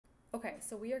Okay,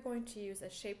 so we are going to use a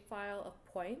shapefile of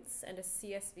points and a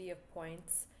CSV of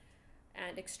points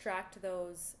and extract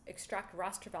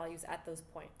raster values at those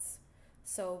points.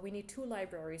 So we need two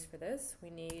libraries for this. We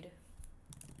need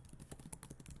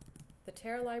the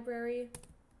Terra library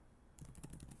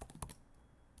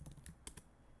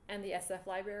and the SF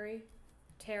library.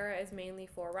 Terra is mainly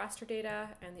for raster data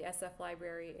and the SF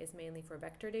library is mainly for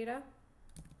vector data.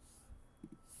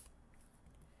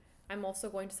 I'm also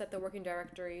going to set the working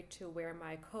directory to where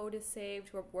my code is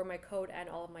saved, where my code and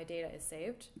all of my data is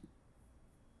saved.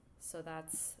 So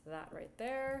that's that right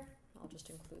there. I'll just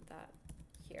include that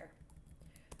here.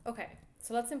 Okay,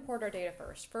 so let's import our data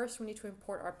first. First, we need to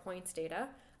import our points data.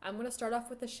 I'm going to start off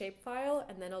with the shapefile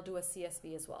and then I'll do a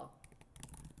CSV as well.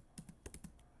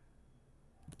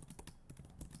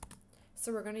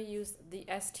 So we're going to use the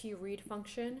stRead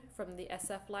function from the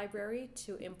SF library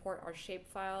to import our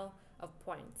shapefile of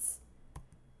points.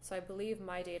 So I believe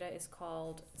my data is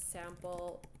called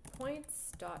sample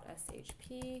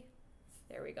points.shp.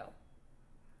 There we go.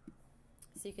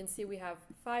 So you can see we have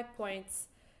 5 points.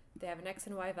 They have an X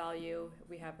and Y value.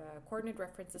 We have a coordinate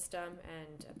reference system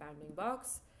and a bounding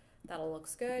box. That all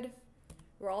looks good.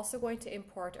 We're also going to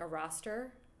import a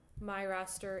raster. My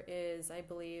raster is, I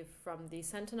believe, from the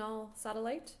Sentinel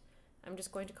satellite. I'm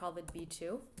just going to call it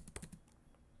B2.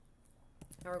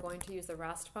 And we're going to use the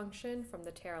rast function from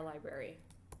the Terra library.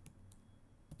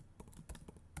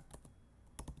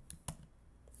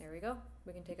 There we go.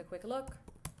 We can take a quick look.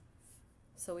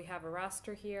 So we have a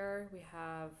raster here.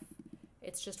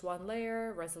 It's just one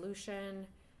layer, resolution.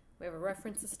 We have a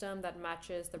reference system that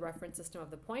matches the reference system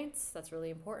of the points. That's really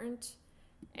important.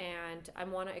 And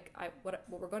what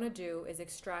we're going to do is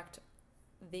extract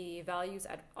the values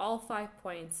at all 5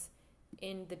 points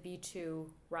in the B2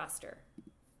 raster.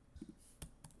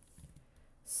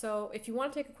 So if you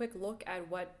want to take a quick look at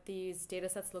what these data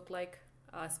sets look like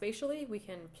spatially, we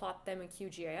can plot them in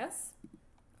QGIS.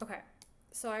 Okay,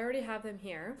 so I already have them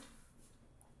here.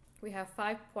 We have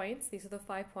 5 points. These are the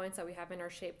 5 points that we have in our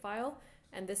shapefile,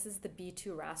 and this is the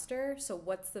B2 raster. So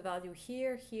what's the value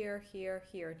here, here, here,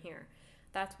 here, and here?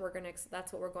 That's what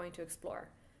we're going to explore.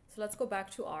 So let's go back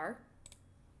to R.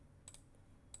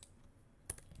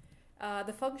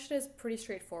 The function is pretty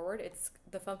straightforward.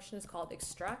 The function is called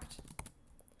extract.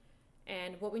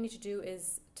 And what we need to do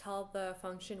is tell the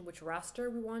function which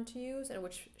raster we want to use and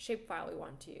which shapefile we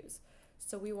want to use.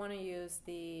 So we want to use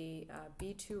the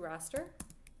B2 raster,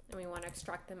 and we want to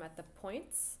extract them at the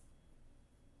points.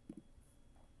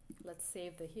 Let's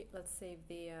save the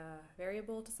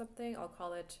variable to something. I'll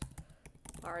call it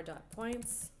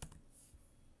r.points,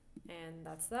 and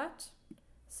that's that.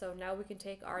 So now we can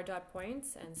take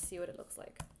r.points and see what it looks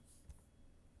like.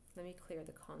 Let me clear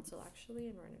the console actually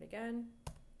and run it again.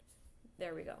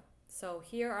 There we go. So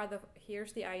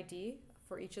here's the ID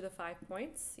for each of the 5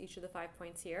 points,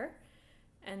 here.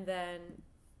 And then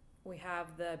we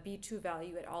have the B2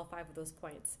 value at all 5 of those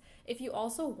points. If you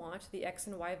also want the X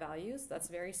and Y values, that's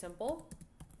very simple.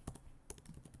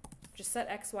 Just set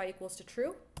X, Y equals to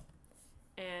true.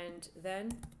 And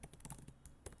then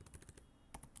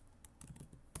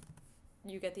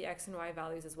you get the X and Y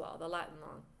values as well, the Latin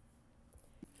long.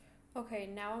 Okay,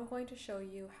 now I'm going to show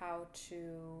you how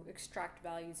to extract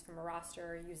values from a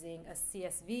raster using a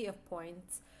CSV of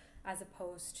points as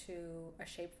opposed to a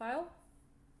shapefile.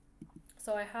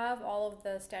 So I have all of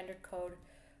the standard code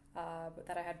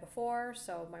that I had before,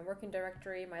 so my working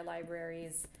directory, my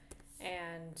libraries,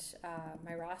 and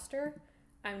my raster.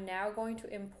 I'm now going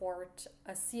to import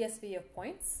a CSV of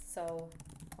points, so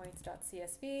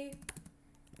points.csv.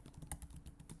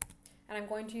 And I'm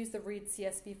going to use the read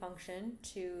CSV function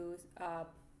to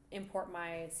import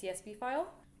my CSV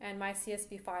file. And my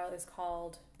CSV file is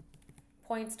called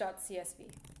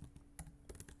points.csv.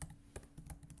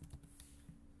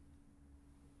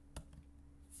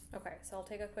 Okay, so I'll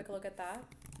take a quick look at that.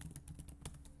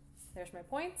 There's my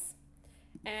points.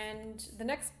 And the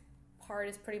next part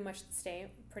is pretty much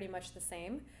the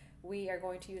same. We are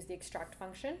going to use the extract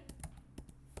function.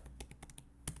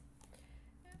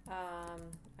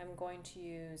 I'm going to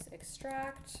use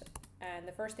extract, and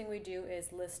the first thing we do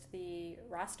is list the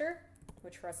raster,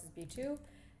 which for us is B2,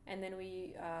 and then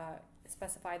we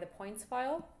specify the points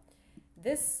file.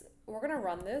 We're going to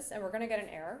run this, and we're going to get an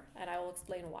error, and I will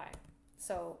explain why.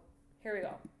 So here we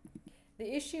go.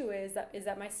 The issue is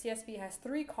that my CSV has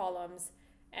 3 columns,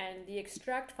 and the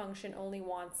extract function only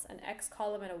wants an X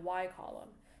column and a Y column.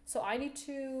 So I need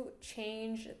to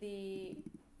change the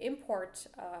import,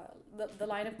 the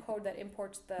line of code that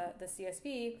imports the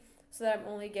CSV so that I'm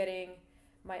only getting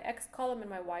my X column and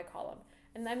my Y column.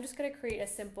 And I'm just going to create a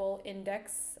simple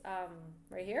index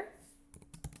right here.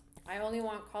 I only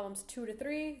want columns 2 to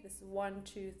 3. This is 1,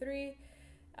 2, 3.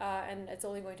 And it's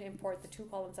only going to import the 2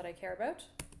 columns that I care about.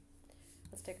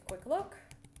 Let's take a quick look.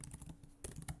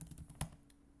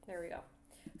 There we go.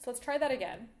 So let's try that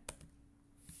again.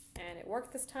 And it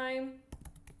worked this time.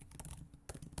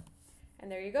 And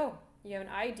there you go. You have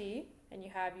an ID and you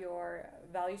have your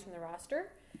values from the raster.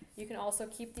 You can also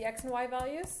keep the X and Y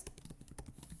values.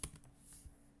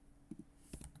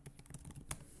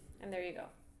 And there you go.